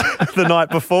Christmas the night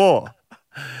before.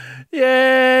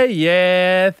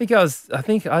 Yeah.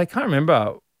 I can't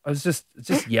remember. I was just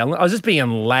yelling. I was just being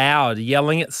loud,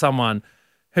 yelling at someone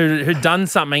who'd done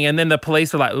something, and then the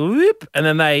police were like, whoop, and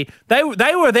then they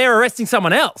were there arresting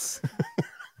someone else,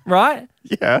 right?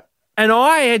 Yeah. And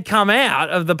I had come out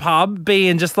of the pub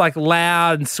being just like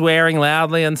loud and swearing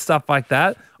loudly and stuff like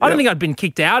that. I don't think I'd been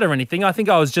kicked out or anything. I think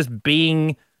I was just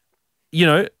being, you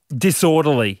know,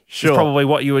 disorderly. Sure. Is probably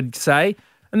what you would say.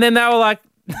 And then they were like,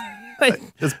 they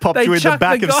just popped you in the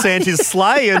back of Santa's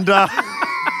sleigh and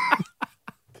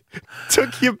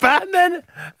took you back. And then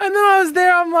I was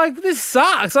there. I'm like, this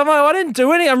sucks. I'm like, I didn't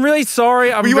do anything. I'm really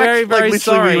sorry. I'm very, very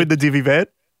sorry. Were you in the divvy van?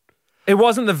 It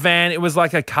wasn't the van. It was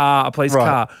like a police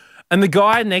car. And the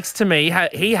guy next to me,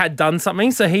 he had done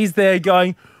something. So he's there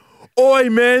going, oi,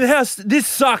 man, this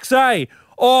sucks, eh?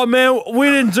 Oh, man, we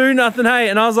didn't do nothing, hey?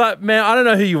 And I was like, man, I don't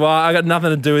know who you are. I got nothing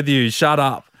to do with you. Shut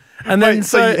up. And then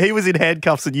so he was in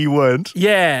handcuffs and you weren't?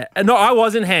 Yeah. No, I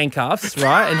was in handcuffs,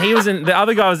 right? And the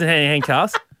other guy was in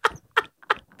handcuffs.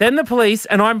 Then the police,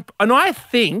 and I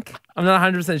think, I'm not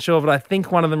 100% sure, but I think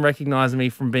one of them recognized me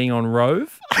from being on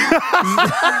Rove.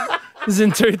 This was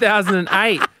in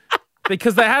 2008.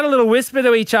 Because they had a little whisper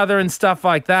to each other and stuff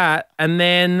like that. And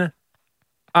then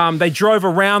they drove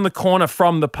around the corner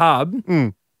from the pub.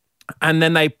 And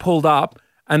then they pulled up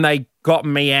and they got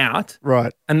me out.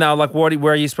 Right. And they were like, where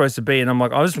are you supposed to be? And I'm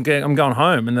like, I'm going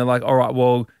home. And they're like, all right,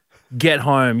 well, get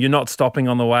home. You're not stopping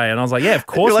on the way. And I was like, yeah, of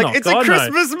course You're not. like, it's God, a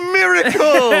Christmas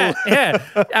miracle. Yeah,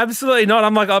 absolutely not.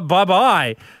 I'm like, oh,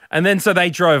 bye-bye. And then so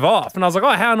they drove off. And I was like, oh,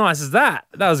 how nice is that?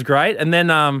 That was great. And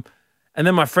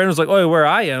then my friend was like, oh, where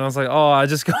are you? And I was like, oh, I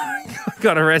just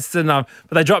got arrested. But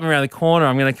they dropped me around the corner.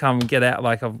 I'm going to come get out.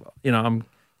 Like, I'm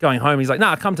going home. He's like,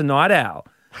 nah, come to Night Owl.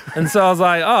 And so I was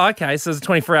like, oh, okay. So it's a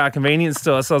 24-hour convenience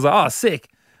store. So I was like, oh, sick.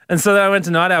 And so then I went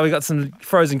to Night Owl. We got some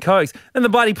frozen Cokes. And the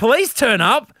bloody police turn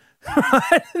up.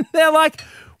 And they're like,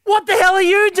 what the hell are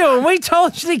you doing? We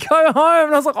told you to go home.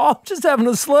 And I was like, oh, I'm just having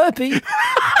a Slurpee.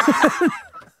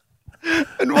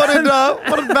 And what did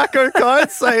Mako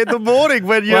Kite say in the morning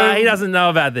when you... Well, he doesn't know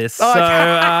about this. Oh,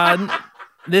 so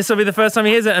this will be the first time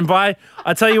he hears it. And I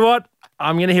tell you what,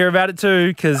 I'm going to hear about it too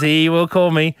because he will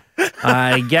call me.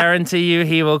 I guarantee you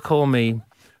he will call me.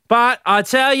 But I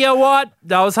tell you what,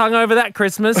 I was hungover that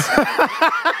Christmas.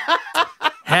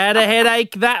 Had a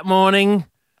headache that morning.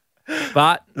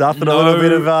 But nothing a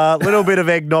little bit of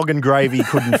eggnog and gravy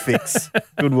couldn't fix.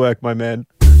 Good work, my man.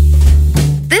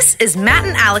 This is Matt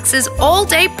and Alex's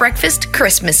all-day breakfast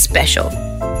Christmas special.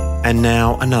 And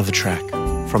now another track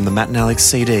from the Matt and Alex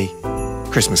CD,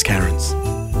 Christmas Karens.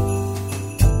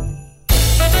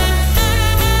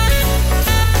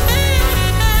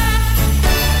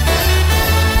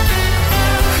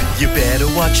 You better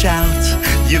watch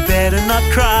out, you better not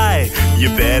cry, you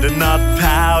better not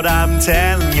pout, I'm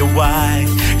telling you why.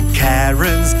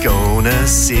 Karen's gonna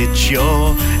sit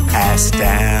your ass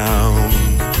down.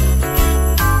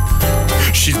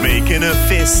 She's making a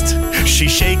fist,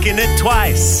 she's shaking it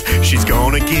twice. She's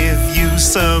gonna give you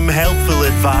some helpful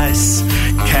advice.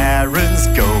 Karen's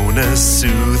gonna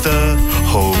soothe the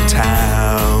whole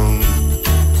town.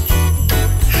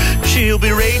 She'll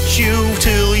berate you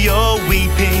till you're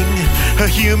weeping. Her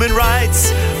human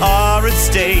rights are at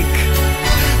stake.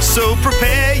 So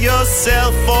prepare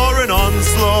yourself for an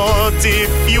onslaught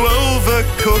if you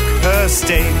overcook her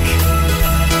steak.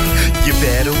 You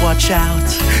better watch out,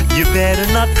 you better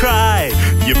not cry,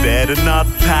 you better not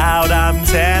pout, I'm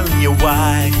telling you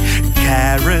why.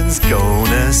 Karen's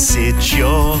gonna sit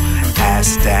your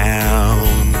ass down.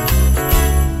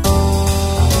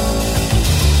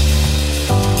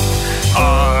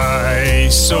 I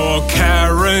saw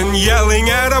Karen yelling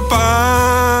at a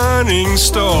Bunnings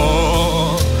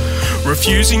store,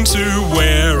 refusing to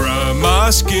wear a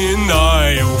mask in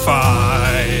aisle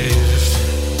 5.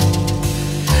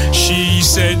 She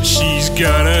said she's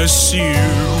gonna sue,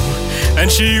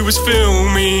 and she was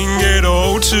filming it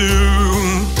all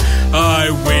too.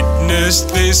 I witnessed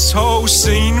this whole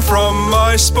scene from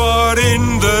my spot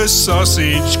in the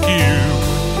sausage queue.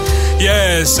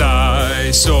 Yes,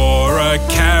 I saw a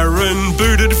Karen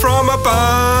booted from a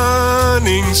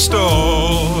Bunnings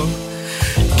store,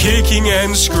 kicking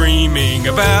and screaming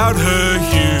about her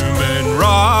human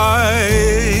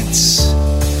rights,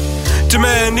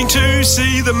 demanding to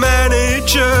see the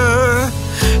manager.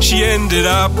 She ended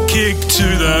up kicked to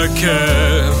the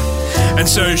curb, and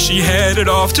so she headed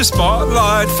off to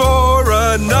Spotlight for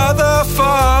another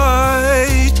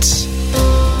fight.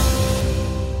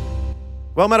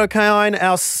 Well, Matt O'Kane,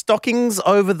 our stockings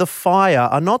over the fire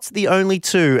are not the only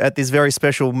two at this very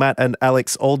special Matt and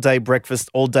Alex all-day breakfast,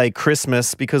 all-day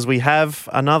Christmas, because we have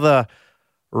another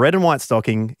red and white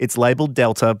stocking. It's labelled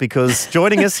Delta, because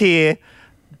joining us here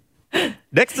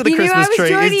next to the Christmas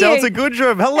tree is Delta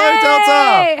Goodrum. Hello,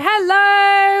 Delta. Hello.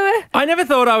 I never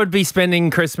thought I would be spending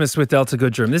Christmas with Delta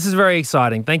Goodrum. This is very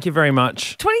exciting. Thank you very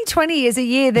much. 2020 is a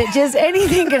year that just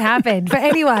anything can happen for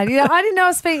anyone. You know, I didn't know I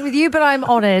was speaking with you, but I'm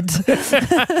honoured.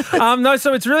 No,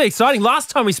 so it's really exciting. Last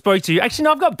time we spoke to you, actually,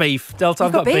 no, I've got beef, Delta.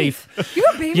 I've got beef. You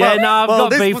got beef? Yeah, no, I've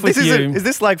got beef with you. Is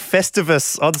this like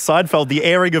Festivus on Seinfeld? The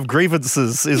airing of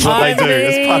grievances is what they do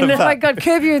as part of that. Oh my God,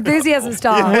 Curb Your Enthusiasm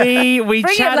style. We bring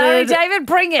chatted, it, Larry David,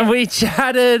 bring it. We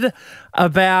chatted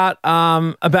about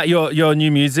your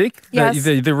new music, Yes.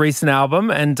 the recent album,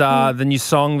 and the new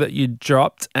song that you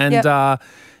dropped, and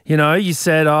you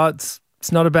said,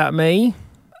 it's not about me.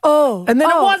 Oh. And then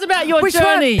it was about your Which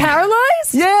journey. One?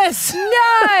 Paralyzed? Yes. No,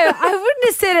 I wouldn't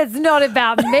have said it's not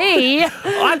about me.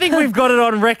 I think we've got it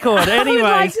on record. Anyway, I would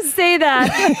like to see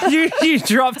that. you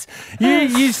dropped. We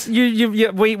missed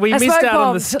out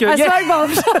on the scoop. I smoke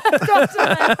bombs.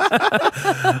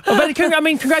 But I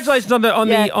mean, congratulations on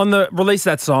the release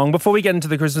of that song. Before we get into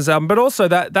the Christmas album, but also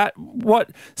that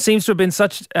what seems to have been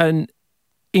such an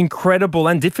incredible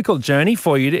and difficult journey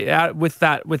for you with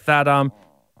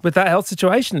that health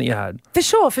situation that you had. For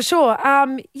sure.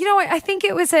 I think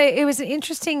it was an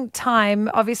interesting time,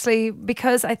 obviously,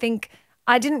 because I think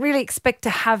I didn't really expect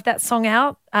to have that song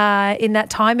out in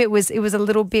that time. It was a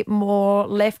little bit more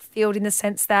left field in the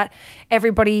sense that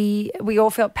we all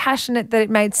felt passionate that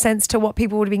it made sense to what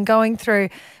people would have been going through,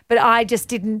 but I just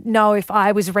didn't know if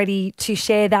I was ready to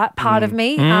share that part of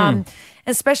me,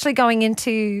 especially going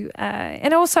into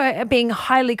and also being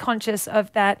highly conscious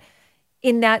of that.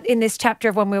 In this chapter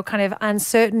of when we were kind of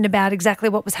uncertain about exactly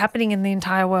what was happening in the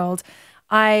entire world,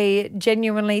 I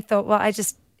genuinely thought, well,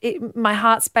 my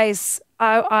heart space,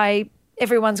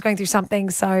 everyone's going through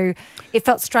something, so it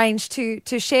felt strange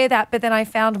to share that. But then I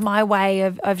found my way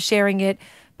of sharing it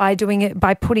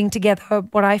by putting together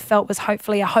what I felt was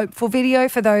hopefully a hopeful video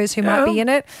for those who might be in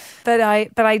it. But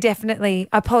I definitely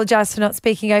apologise for not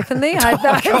speaking openly. I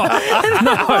apologise.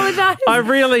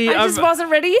 I just wasn't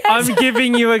ready yet. I'm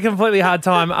giving you a completely hard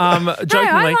time. Jokingly.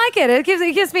 No, I like it. It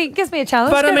gives me a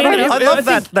challenge. But I mean, I love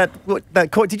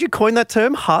that. Did you coin that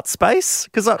term, heart space?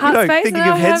 Because thinking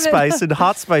of headspace and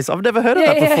heart space, I've never heard of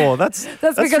that before. That's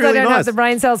because really I don't nice. have the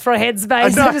brain cells for a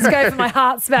headspace. I just go for my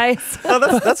heart space. No,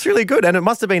 that's really good, and it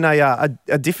must have been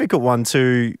a difficult one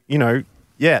to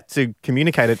to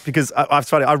communicate it, because I've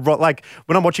tried. Like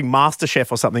when I'm watching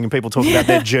MasterChef or something and people talk about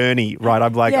their journey, right?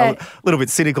 I'm like a little bit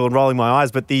cynical and rolling my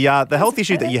eyes. But the health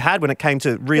issue that you had when it came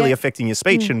to really affecting your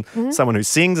speech, and someone who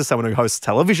sings or someone who hosts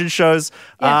television shows,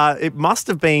 it must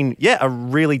have been a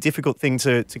really difficult thing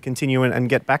to continue and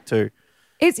get back to.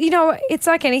 It's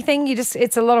like anything.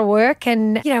 It's a lot of work,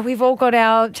 and we've all got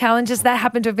our challenges. That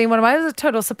happened to have been one of mine. It was a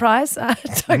total surprise.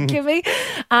 Don't give me.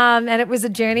 And it was a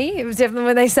journey. It was definitely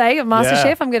when they say a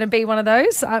MasterChef, I'm going to be one of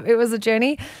those. It was a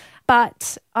journey,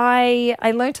 but I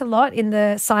learnt a lot in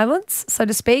the silence, so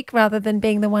to speak, rather than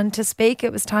being the one to speak.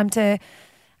 It was time to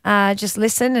just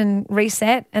listen and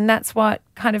reset, and that's what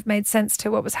kind of made sense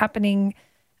to what was happening.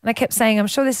 And I kept saying, I'm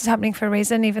sure this is happening for a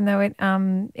reason, even though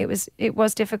it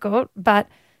was difficult. But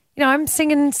I'm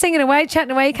singing away,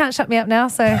 chatting away. You can't shut me up now,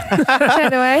 so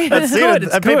chatting away. That's good, it.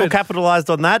 it's And people good. capitalised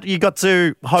on that. You got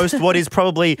to host what is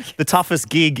probably the toughest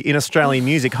gig in Australian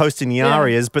music, hosting the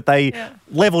Arias, but they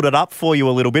leveled it up for you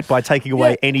a little bit by taking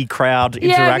away any crowd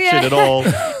interaction at all.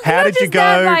 How did you just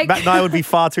go? that, Matt and I would be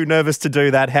far too nervous to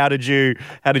do that. How did you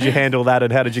handle that,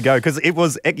 and how did you go? Because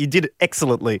you did it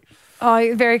excellently.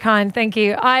 Oh, very kind. Thank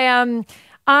you.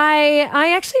 I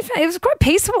actually found it was quite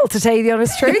peaceful, to tell you the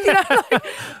honest truth.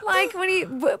 Like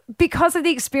when because of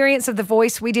the experience of The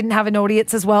Voice, we didn't have an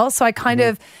audience as well. So I kind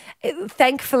of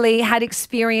thankfully had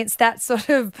experienced that sort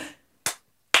of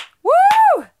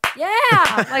woo.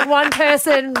 Yeah, like one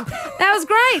person. That was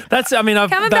great. That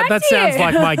sounds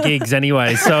like my gigs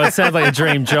anyway. So it sounds like a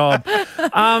dream job. Well,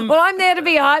 I'm there to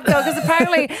be a hype girl because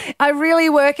apparently I really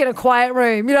work in a quiet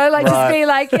room. Just be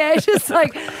like, just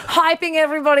like hyping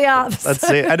everybody up. That's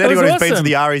it. And anyone who's been to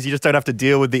the Arias, you just don't have to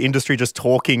deal with the industry just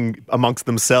talking amongst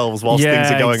themselves whilst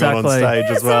things are going on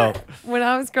stage as well. When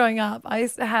I was growing up, I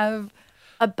used to have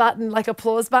a button, like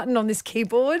applause button on this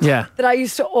keyboard that I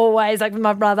used to always, like with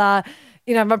my brother.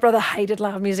 My brother hated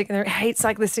loud music and he hates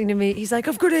like listening to me. He's like,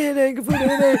 I've got a headache.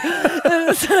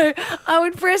 So I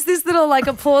would press this little like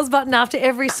applause button after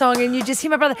every song and you just hear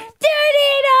my brother, turn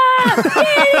it up, turn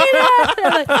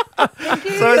it up.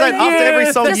 So is that after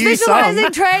every song just you sung?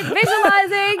 visualizing, Trent,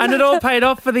 visualizing. And it all paid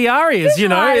off for the Arias,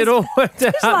 It all worked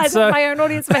out. Visualizing my own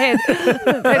audience in my head.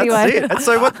 Anyway. That's it. And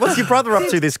so what's your brother up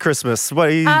to this Christmas? What,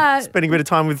 are you spending a bit of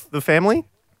time with the family?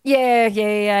 Yeah,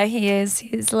 he is.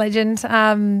 He's a legend.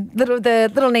 The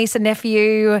little niece and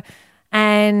nephew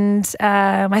and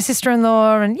my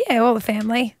sister-in-law and, all the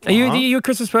family. Are you a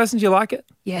Christmas person? Do you like it?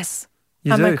 Yes.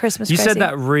 You I'm do? a Christmas You crazy. said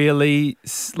that really,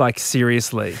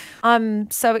 seriously. I'm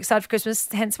so excited for Christmas,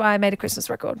 hence why I made a Christmas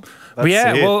record.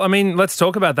 Let's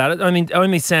talk about that.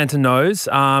 Only Santa Knows.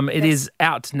 It is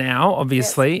out now,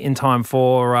 obviously, in time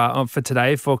for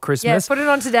today, for Christmas. Yeah, put it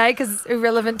on today because it's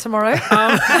irrelevant tomorrow.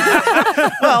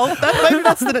 Well, maybe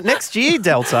that's the next year,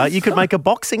 Delta. You could make a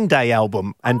Boxing Day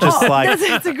album and just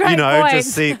that's a great point.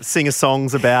 just sing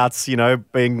songs about,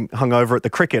 being hungover at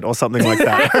the cricket or something like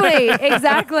that.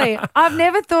 Exactly. I've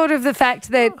never thought of the fact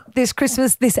that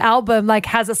this album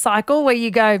has a cycle where you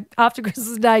go after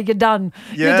Christmas Day, you're done.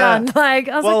 Yeah. You're done. I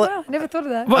was like, wow, I never thought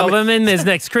of that. Well, and then there's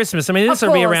next Christmas. I mean, this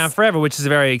will be around forever, which is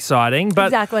very exciting. But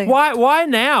Exactly. Why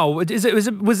now?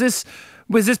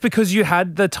 Was this because you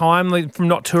had the time from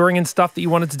not touring and stuff that you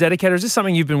wanted to dedicate, or is this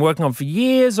something you've been working on for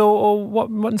years, or what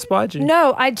inspired you?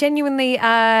 No, I genuinely,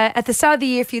 at the start of the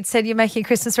year, if you'd said you're making a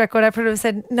Christmas record, I probably would have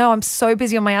said, no, I'm so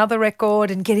busy on my other record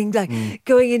and getting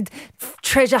going and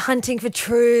treasure hunting for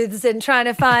truths and trying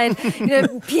to find,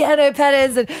 piano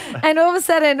patterns. And all of a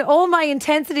sudden, all my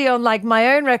intensity on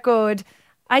my own record,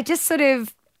 I genuinely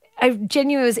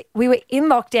we were in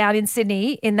lockdown in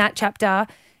Sydney in that chapter.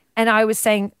 And I was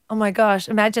saying, oh my gosh,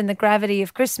 imagine the gravity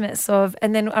of Christmas.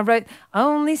 And then I wrote,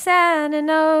 only Santa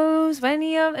knows when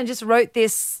you're, and just wrote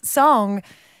this song.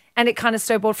 And it kind of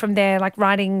snowballed from there,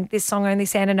 writing this song, Only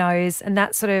Santa Knows. And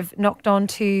that sort of knocked on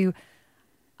to,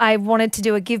 I wanted to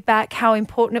do a give back, how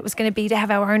important it was going to be to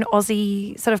have our own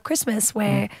Aussie sort of Christmas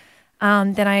where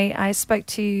then I spoke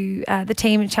to the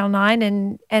team at Channel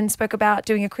 9 and spoke about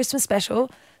doing a Christmas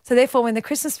special. So therefore, when the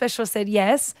Christmas special said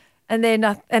yes, and then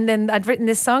I'd written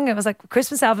this song. It was like,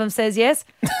 Christmas album says yes.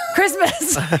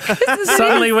 Christmas.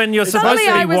 Suddenly, when you're supposed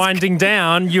to be winding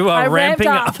down, you are ramping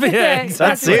up. Yeah,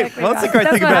 That's it. exactly Well, that's the right.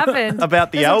 great That's what thing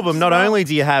about the album. Not only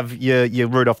do you have your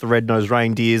Rudolph the Red-Nosed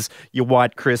Reindeers, your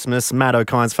White Christmas, Matt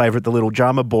O'Kine's favourite, the Little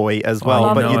Drummer Boy as well.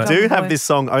 I But know you it. do have this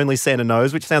song, Only Santa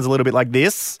Knows, which sounds a little bit like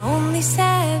this. Only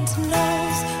Santa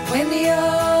knows when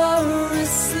you're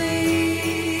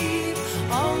asleep.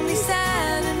 Only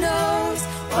Santa knows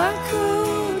what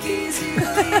cookies you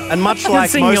eat. And much like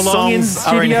singing most along in songs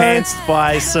are studio. enhanced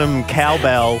by some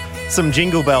cowbell, some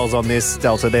jingle bells on this,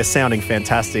 Delta, they're sounding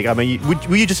fantastic. I mean,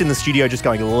 were you just in the studio just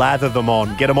going, lather them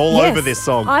on, get them all Yes. over this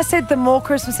song? I said the more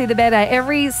Christmassy, the better.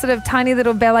 Every sort of tiny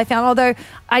little bell I found, although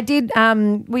I did,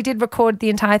 we did record the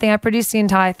entire thing. I produced the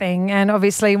entire thing. And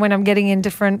obviously when I'm getting in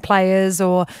different players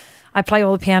or I play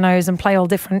all the pianos and play all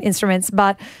different instruments,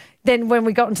 but then when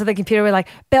we got into the computer, we're like,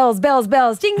 bells, bells,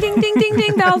 bells, ding, ding, ding, ding,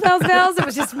 ding, bells, bells, bells. It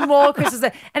was just more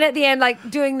Christmas. And at the end,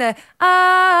 doing the,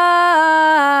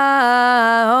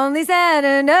 only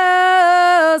Santa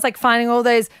knows, finding all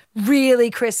those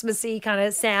really Christmassy kind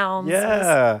of sounds.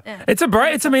 Yeah. It's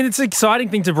an exciting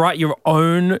thing to write your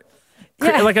own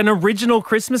like an original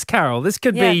Christmas carol. This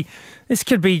could be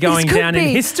going down in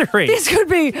history. This could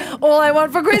be All I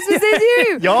Want for Christmas Is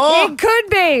You. It could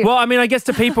be. Well, I mean, I guess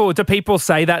do people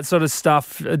say that sort of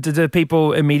stuff? Do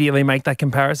people immediately make that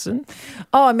comparison?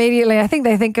 Oh, immediately. I think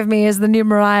they think of me as the new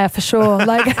Mariah for sure.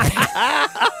 Like,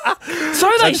 so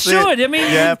they should. I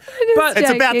mean, yeah. But it's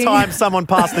about time someone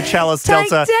passed the chalice,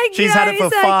 Delta. She's had it for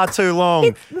far too long.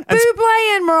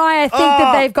 Bublé and Mariah think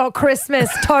that they've got Christmas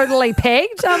totally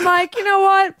pegged. I'm like, you know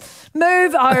what?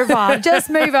 Move over. Just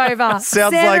move over.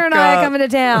 Sounds Santa like and I are coming to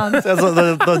town. Sounds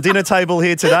like the dinner table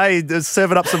here today is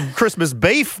serving up some Christmas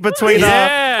beef between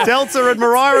Delta and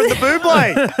Mariah and the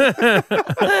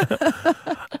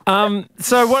Bublé.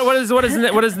 So what is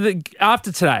the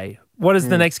after today? What does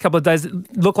the next couple of days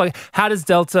look like? How does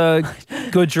Delta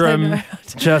Goodrum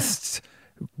just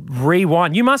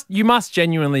rewind? You must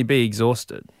genuinely be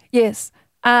exhausted. Yes.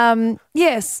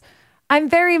 Yes. I'm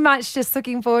very much just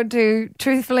looking forward to,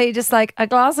 truthfully, just like a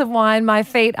glass of wine, my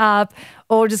feet up,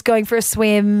 or just going for a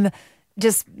swim,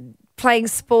 just playing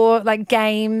sport, like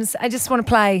games. I just want to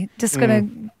play. Just going to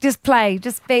just play,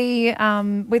 just be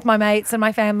with my mates and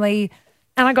my family.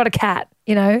 And I got a cat,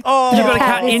 you know. Oh, you got a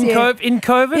cat in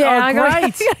COVID? Yeah, oh, great. I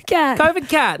got a cat. COVID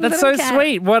cat. That's so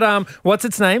sweet. What's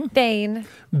its name? Bean.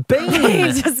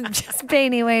 Bean. just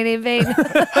Beanie Weenie Bean.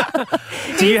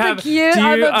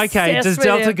 Does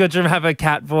Delta Goodrum have a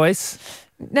cat voice?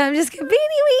 No, I'm just Beanie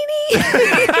Weenie.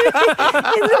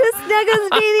 His little snuggles,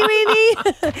 Beanie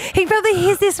Weenie. He probably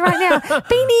hears this right now.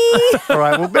 Beanie. All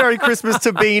right, well, Merry Christmas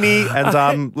to Beanie.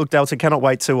 And look, Delta, cannot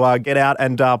wait to get out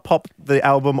and pop the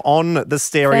album on the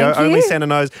stereo. Thank you. Only Santa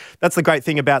knows. That's the great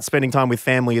thing about spending time with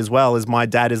family as well, is my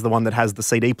dad is the one that has the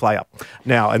CD player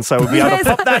now. And so we'll be able to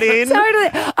pop that in. Totally.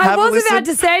 I was about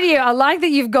to say to you, I like that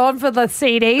you've gone for the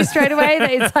CD straight away.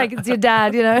 That it's like it's your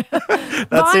dad, you know.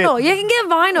 Vinyl. You can get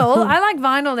vinyl. I like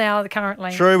vinyl now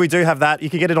currently. True, we do have that. You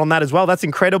can get it on that as well. That's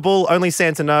incredible. Only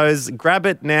Santa knows. Grab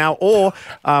it now. Or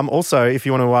also, if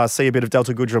you want to see a bit of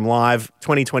Delta Goodrum live,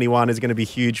 2021 is going to be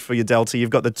huge for your Delta.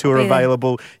 You've got the tour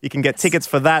available. You can get tickets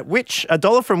for that, which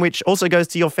 $1 from which also goes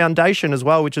to your foundation as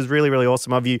well, which is really, really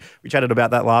awesome of you. We chatted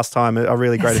about that last time. A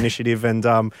really great initiative. And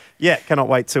cannot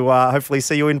wait to hopefully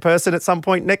see you in person at some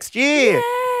point next year.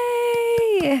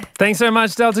 Yay! Thanks so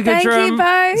much, Delta Goodrum. Thank you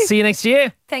both. See you next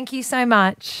year. Thank you so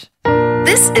much.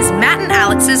 This is Matt and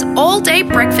Alex's all-day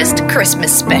breakfast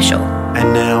Christmas special.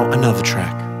 And now another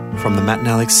track from the Matt and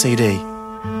Alex CD,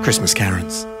 Christmas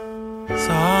Karens.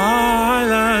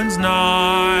 Silent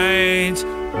night,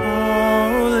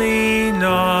 holy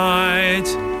night,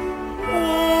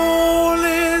 all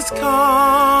is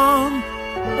calm,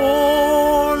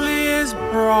 all is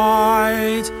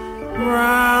bright,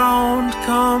 round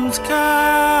comes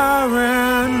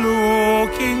Karen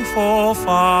looking for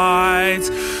fight,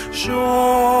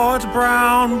 short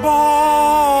brown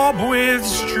bob with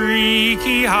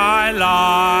streaky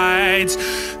highlights,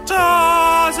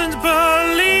 doesn't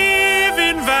believe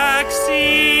in vaccines,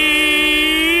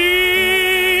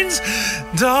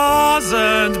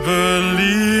 doesn't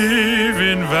believe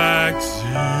in vaccines.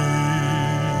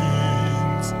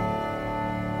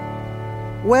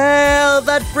 Well,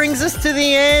 that brings us to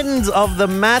the end of the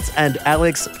Matt and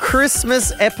Alex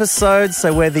Christmas episode.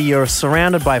 So whether you're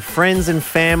surrounded by friends and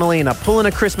family and are pulling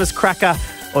a Christmas cracker,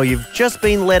 or you've just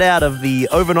been let out of the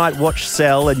overnight watch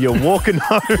cell and you're walking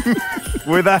home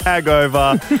with a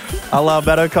hangover, I love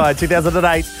Matt O'Kai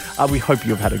 2008. We hope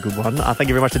you've had a good one. Thank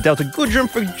you very much to Delta Goodrum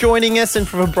for joining us and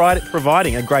for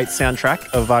providing a great soundtrack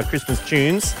of Christmas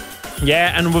tunes.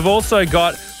 Yeah, and we've also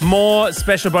got more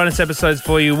special bonus episodes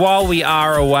for you while we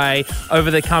are away over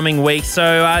the coming weeks.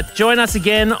 So join us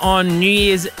again on New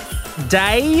Year's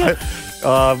Day.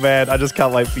 Oh, man, I just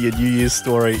can't wait for your New Year's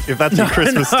story, if that's your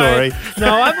Christmas story.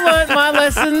 No, I've learned my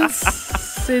lessons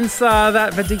since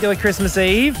that particular Christmas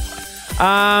Eve.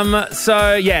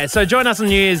 So join us on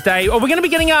New Year's Day. We're going to be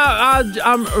getting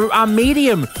our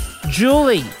medium,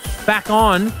 Julie, back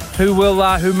on, who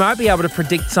might be able to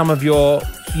predict some of your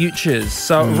futures.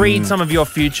 So read some of your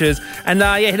futures and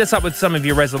hit us up with some of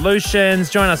your resolutions.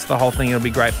 Join us for the whole thing. It'll be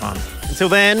great fun. Until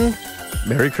then,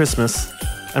 Merry Christmas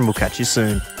and we'll catch you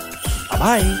soon.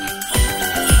 Bye-bye.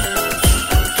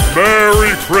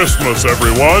 Merry Christmas,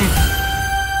 everyone.